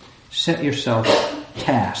beyond. Set yourself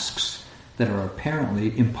tasks that are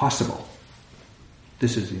apparently impossible.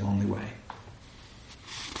 This is the only way.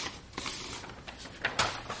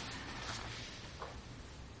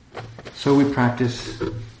 So we practice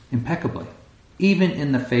impeccably, even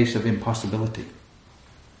in the face of impossibility.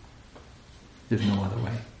 There's no other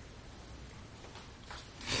way.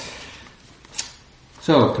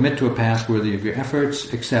 So, commit to a path worthy of your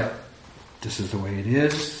efforts, accept this is the way it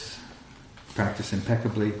is, practice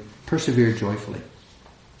impeccably, persevere joyfully.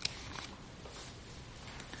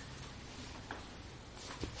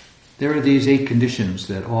 There are these 8 conditions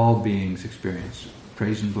that all beings experience: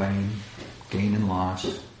 praise and blame, gain and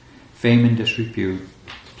loss, fame and disrepute,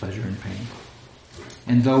 pleasure and pain.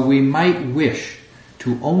 And though we might wish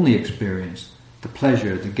to only experience the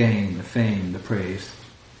pleasure, the gain, the fame, the praise,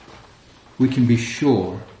 we can be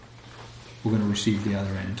sure we're going to receive the other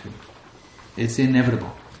end too. It's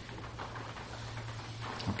inevitable.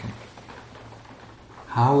 Okay.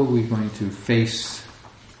 How are we going to face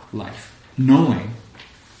life knowing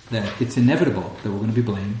that it's inevitable that we're going to be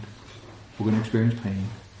blamed, we're going to experience pain,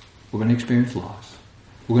 we're going to experience loss,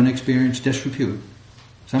 we're going to experience disrepute.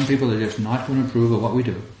 Some people are just not going to approve of what we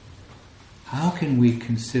do. How can we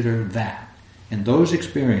consider that and those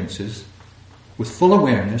experiences with full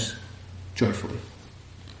awareness, joyfully?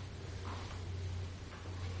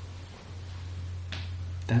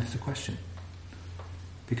 That's the question.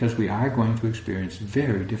 Because we are going to experience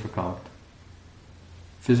very difficult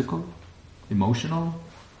physical, emotional,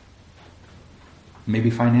 maybe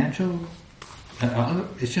financial.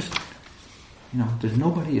 It's just, there's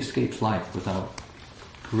nobody escapes life without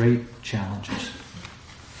great challenges.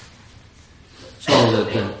 So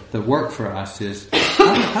the work for us is,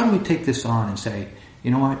 how do we take this on and say,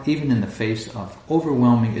 you know what, even in the face of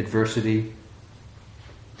overwhelming adversity,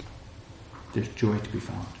 there's joy to be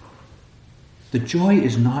found. The joy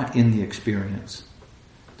is not in the experience.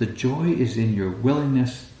 The joy is in your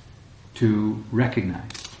willingness to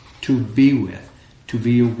recognize, to be with, to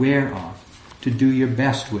be aware of, to do your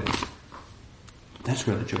best with. That's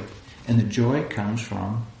where the joy. And the joy comes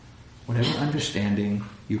from whatever understanding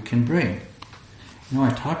you can bring. I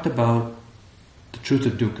talked about the truth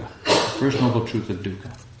of dukkha, the first noble truth of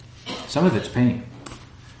dukkha. Some of it's pain,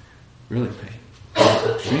 really pain,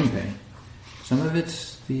 extreme pain. Some of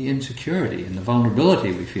it's the insecurity and the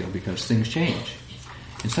vulnerability we feel because things change.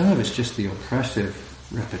 And some of it's just the oppressive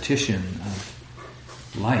repetition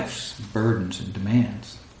of life's burdens and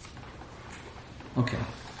demands. Okay.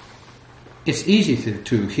 It's easy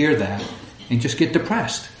to hear that and just get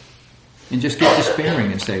depressed and just get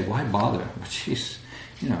despairing and say, why bother? Jeez,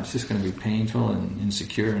 it's just going to be painful and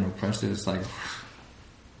insecure and oppressive. It's like...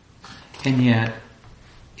 And yet,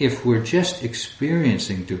 if we're just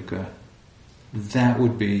experiencing dukkha, that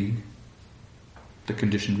would be the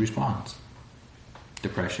conditioned response.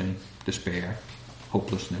 Depression, despair,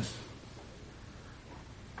 hopelessness.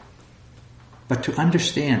 But to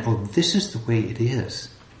understand, this is the way it is.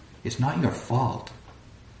 It's not your fault.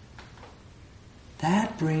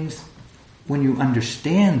 That brings, when you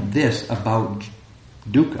understand this about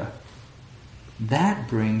dukkha, that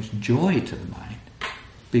brings joy to the mind.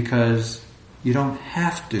 Because you don't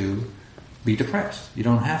have to be depressed. You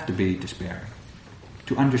don't have to be despairing.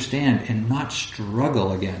 To understand and not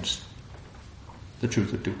struggle against the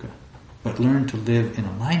truth of dukkha, but learn to live in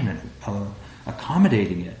alignment,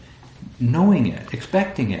 accommodating it, knowing it,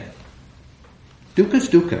 expecting it. Dukkha's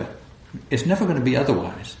dukkha. It's never going to be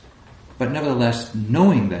otherwise. But nevertheless,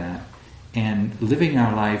 knowing that and living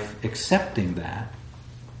our life accepting that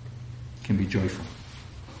can be joyful.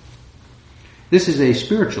 This is a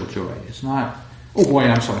spiritual joy. It's not, oh boy,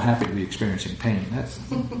 I'm so happy to be experiencing pain. That's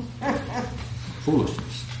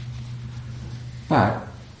foolishness. But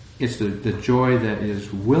it's the joy that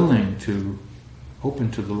is willing to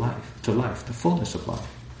open to life, the fullness of life.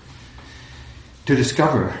 To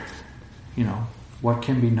discover, what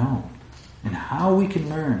can be known and how we can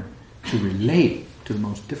learn to relate to the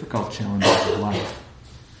most difficult challenges of life.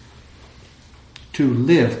 To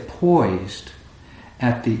live poised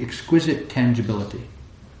at the exquisite tangibility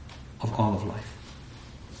of all of life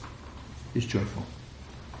is joyful.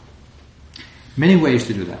 Many ways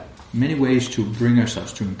to do that. Many ways to bring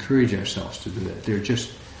ourselves, to encourage ourselves to do that. There are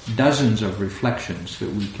just dozens of reflections that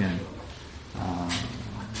we can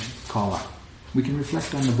call up. We can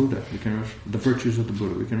reflect on the Buddha, the virtues of the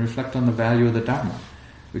Buddha. We can reflect on the value of the Dharma.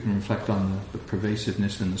 We can reflect on the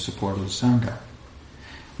pervasiveness and the support of the Sangha.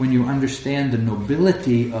 When you understand the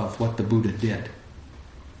nobility of what the Buddha did,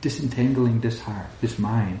 disentangling this heart, this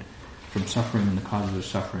mind, from suffering and the causes of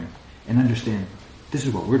suffering, and understand this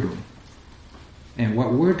is what we're doing. And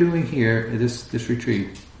what we're doing here, this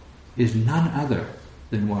retreat, is none other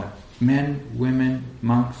than what men, women,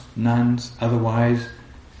 monks, nuns, otherwise,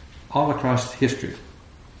 all across history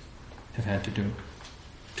have had to do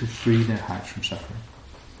to free their hearts from suffering.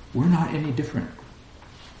 We're not any different.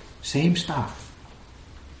 Same stuff.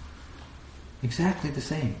 Exactly the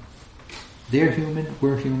same. They're human,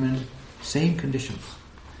 we're human, same conditions.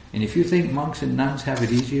 And if you think monks and nuns have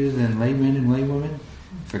it easier than laymen and laywomen,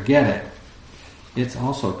 forget it. It's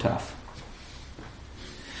also tough.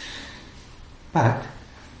 But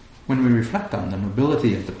when we reflect on the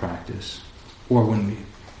nobility of the practice, or when we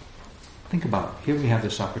think about, here we have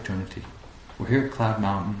this opportunity. We're here at Cloud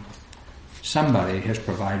Mountain. Somebody has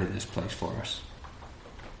provided this place for us.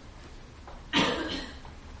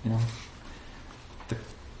 You know,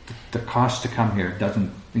 the cost to come here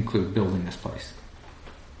doesn't include building this place.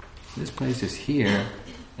 This place is here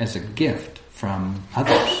as a gift from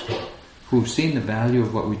others who've seen the value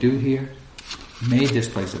of what we do here, made this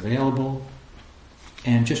place available,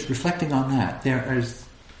 and just reflecting on that, there is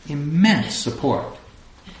immense support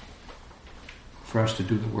for us to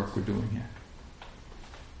do the work we're doing here.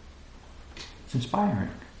 It's inspiring.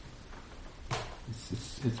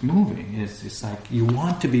 It's moving. It's like you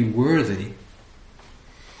want to be worthy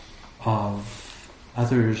of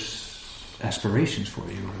others' aspirations for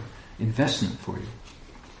you or investment for you.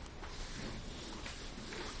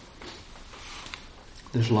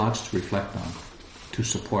 There's lots to reflect on to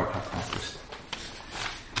support our practice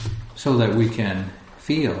so that we can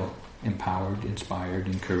feel empowered, inspired,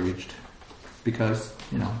 encouraged, because,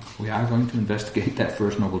 you know, we are going to investigate that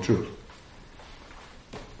First Noble Truth.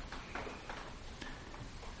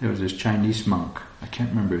 There was this Chinese monk, I can't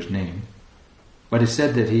remember his name, but it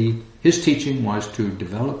said that his teaching was to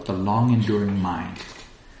develop the long-enduring mind.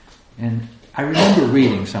 And I remember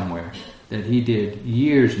reading somewhere that he did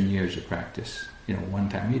years and years of practice. You know, one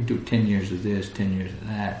time he'd do 10 years of this, 10 years of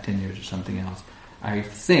that, 10 years of something else. I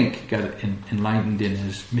think he got enlightened in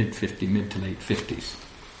his mid to late 50s.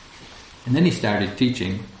 And then he started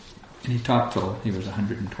teaching, and he taught till he was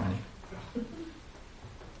 120.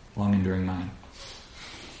 Long-enduring mind.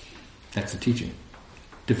 That's the teaching.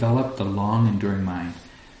 Develop the long-enduring mind.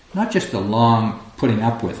 Not just the long putting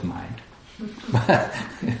up with mind,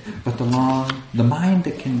 but the mind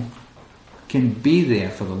that can be there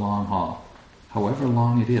for the long haul, however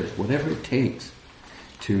long it is, whatever it takes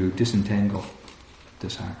to disentangle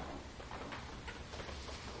this heart.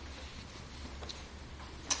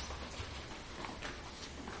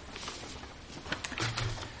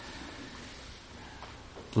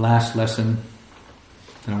 The last lesson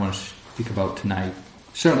that I want to speak about tonight,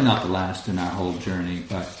 certainly not the last in our whole journey,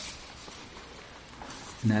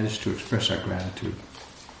 and that is to express our gratitude.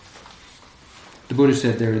 The Buddha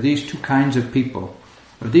said there are these two kinds of people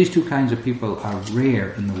are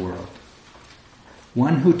rare in the world.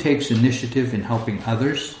 One who takes initiative in helping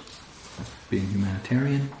others, being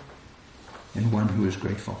humanitarian, and one who is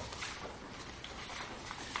grateful.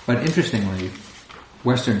 But interestingly,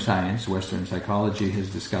 Western science, Western psychology has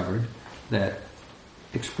discovered that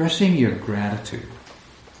expressing your gratitude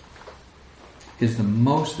is the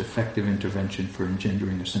most effective intervention for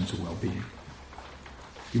engendering a sense of well-being.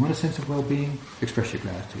 You want a sense of well-being? Express your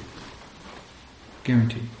gratitude.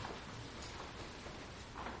 Guaranteed.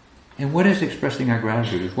 And what is expressing our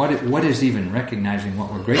gratitude? What is even recognizing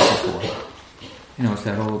what we're grateful for? You know, it's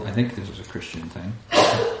that old, I think this is a Christian thing,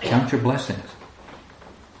 count your blessings.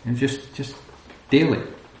 And just daily,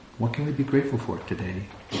 what can we be grateful for today?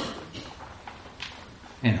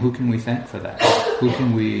 And who can we thank for that? Who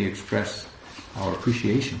can we express our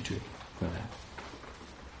appreciation to for that?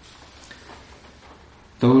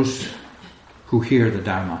 Those who hear the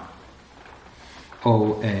Dharma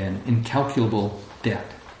owe an incalculable debt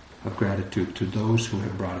of gratitude to those who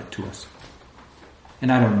have brought it to us.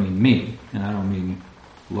 And I don't mean me, and I don't mean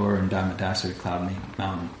Laura and Dhammadasa at Cloud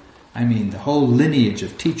Mountain. I mean the whole lineage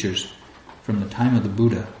of teachers from the time of the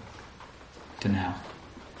Buddha to now.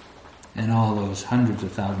 And all those hundreds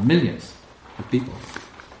of thousands, millions of people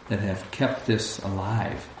that have kept this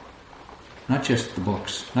alive. Not just the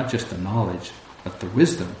books, not just the knowledge, but the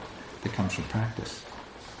wisdom that comes from practice.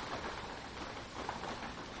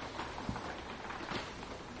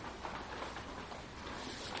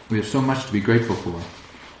 We have so much to be grateful for,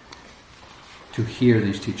 to hear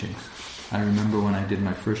these teachings. I remember when I did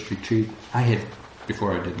my first retreat,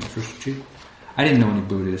 before I did my first retreat, I didn't know any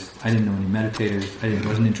Buddhists, I didn't know any meditators, I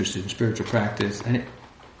wasn't interested in spiritual practice.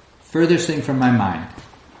 Furthest thing from my mind,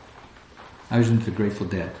 I was into the Grateful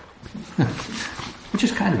Dead. which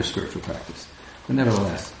is kind of a spiritual practice. But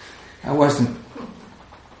nevertheless, I wasn't.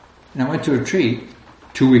 And I went to a retreat,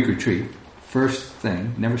 2-week retreat. First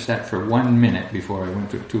thing, never sat for 1 minute before I went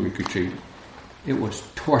to a 2-week retreat. It was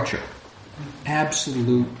torture.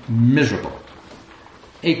 Absolute miserable.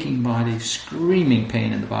 Aching body, screaming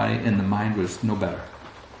pain in the body, and the mind was no better.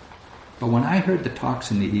 But when I heard the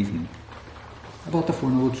talks in the evening about the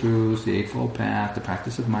Four Noble Truths, the Eightfold Path, the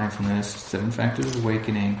practice of mindfulness, 7 Factors of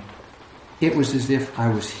Awakening, it was as if I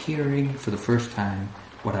was hearing for the first time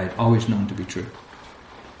what I'd always known to be true.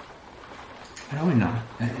 I'd always known.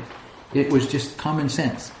 It was just common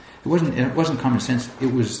sense. It wasn't common sense.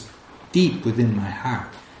 It was deep within my heart.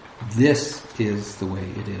 This is the way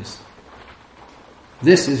it is.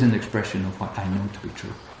 This is an expression of what I know to be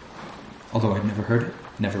true. Although I'd never heard it,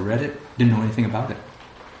 never read it, didn't know anything about it.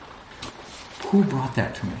 Who brought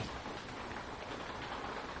that to me?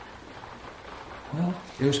 Well,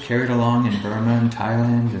 it was carried along in Burma and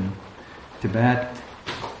Thailand and Tibet,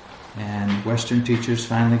 and Western teachers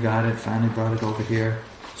finally got it, finally brought it over here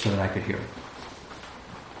so that I could hear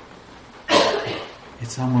it.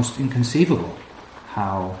 It's almost inconceivable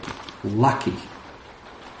how lucky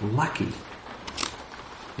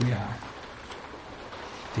we are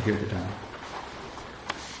to hear the Dharma.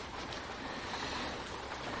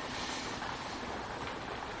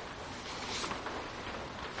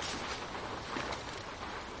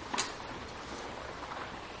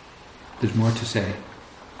 There's more to say.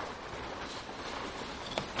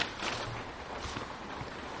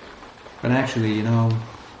 But actually, out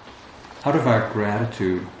of our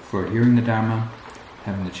gratitude for hearing the Dharma,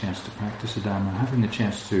 having the chance to practice the Dharma, having the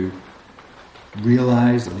chance to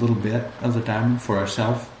realize a little bit of the Dharma for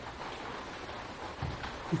ourselves,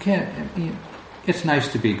 it's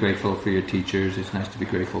nice to be grateful for your teachers, it's nice to be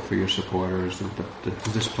grateful for your supporters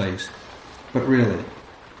of this place, but really,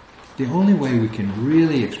 the only way we can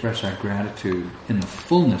really express our gratitude in the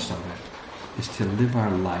fullness of it is to live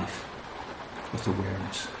our life with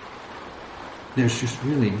awareness. There's just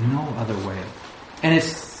really no other way. And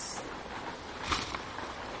it's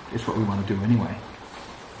what we want to do anyway.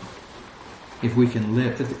 If we can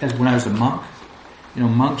live, as when I was a monk,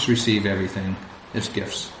 monks receive everything as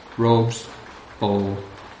gifts. Robes, bowl,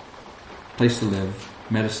 place to live,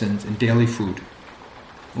 medicines, and daily food.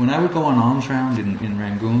 When I would go on alms round in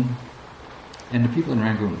Rangoon, and the people in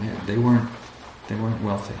Rangoon, they weren't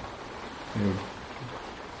wealthy.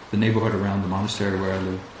 The neighborhood around the monastery where I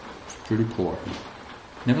lived was pretty poor.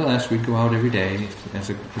 Nevertheless, we'd go out every day as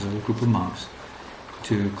a group of monks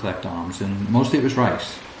to collect alms, and mostly it was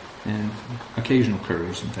rice and occasional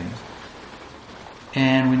curries and things.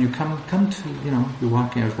 And when you come to,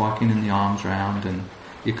 I was walking in the alms round, and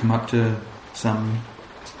you come up to some,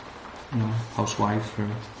 housewife or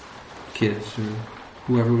kids or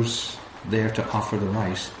whoever was there to offer the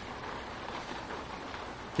rice.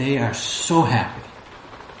 They are so happy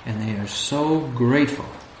and they are so grateful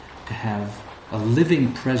to have a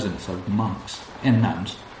living presence of monks and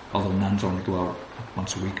nuns, although nuns only go out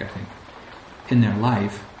once a week, I think, in their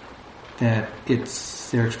life, that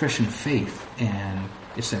it's their expression of faith and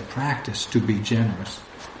it's their practice to be generous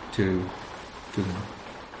to them.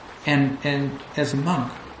 And as a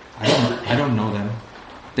monk, I don't know them.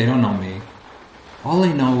 They don't know me. All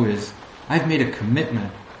they know is I've made a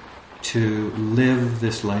commitment to live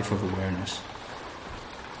this life of awareness.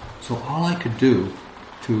 So all I could do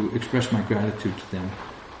to express my gratitude to them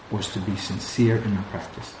was to be sincere in my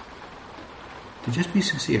practice. To just be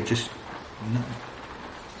sincere,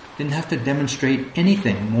 didn't have to demonstrate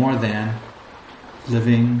anything more than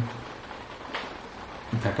living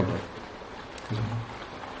impeccably.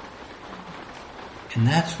 And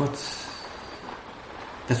that's what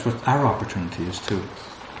our opportunity is too.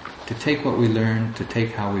 To take what we learn, to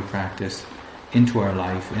take how we practice into our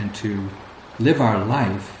life, and to live our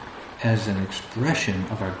life as an expression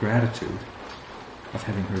of our gratitude of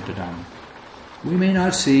having heard the Dharma. We may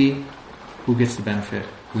not see who gets the benefit,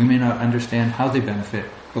 we may not understand how they benefit,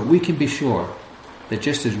 but we can be sure that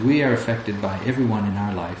just as we are affected by everyone in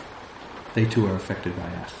our life, they too are affected by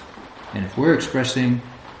us. And if we're expressing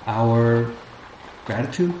our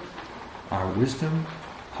gratitude, our wisdom,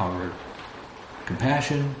 our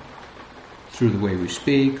compassion, through the way we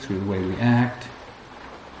speak, through the way we act,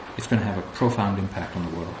 it's going to have a profound impact on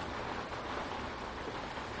the world.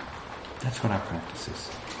 That's what our practice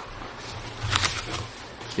is.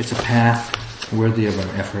 It's a path worthy of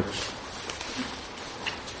our efforts.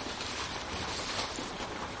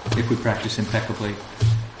 If we practice impeccably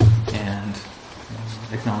and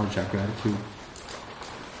acknowledge our gratitude,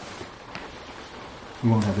 we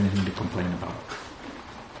won't have anything to complain about.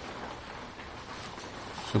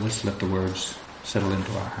 So let's let the words settle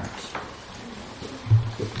into our hearts.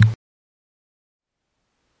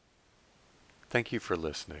 Thank you for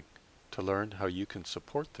listening. To learn how you can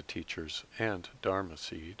support the teachers and Dharma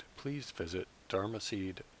Seed, please visit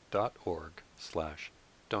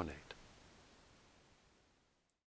dharmaseed.org/donate.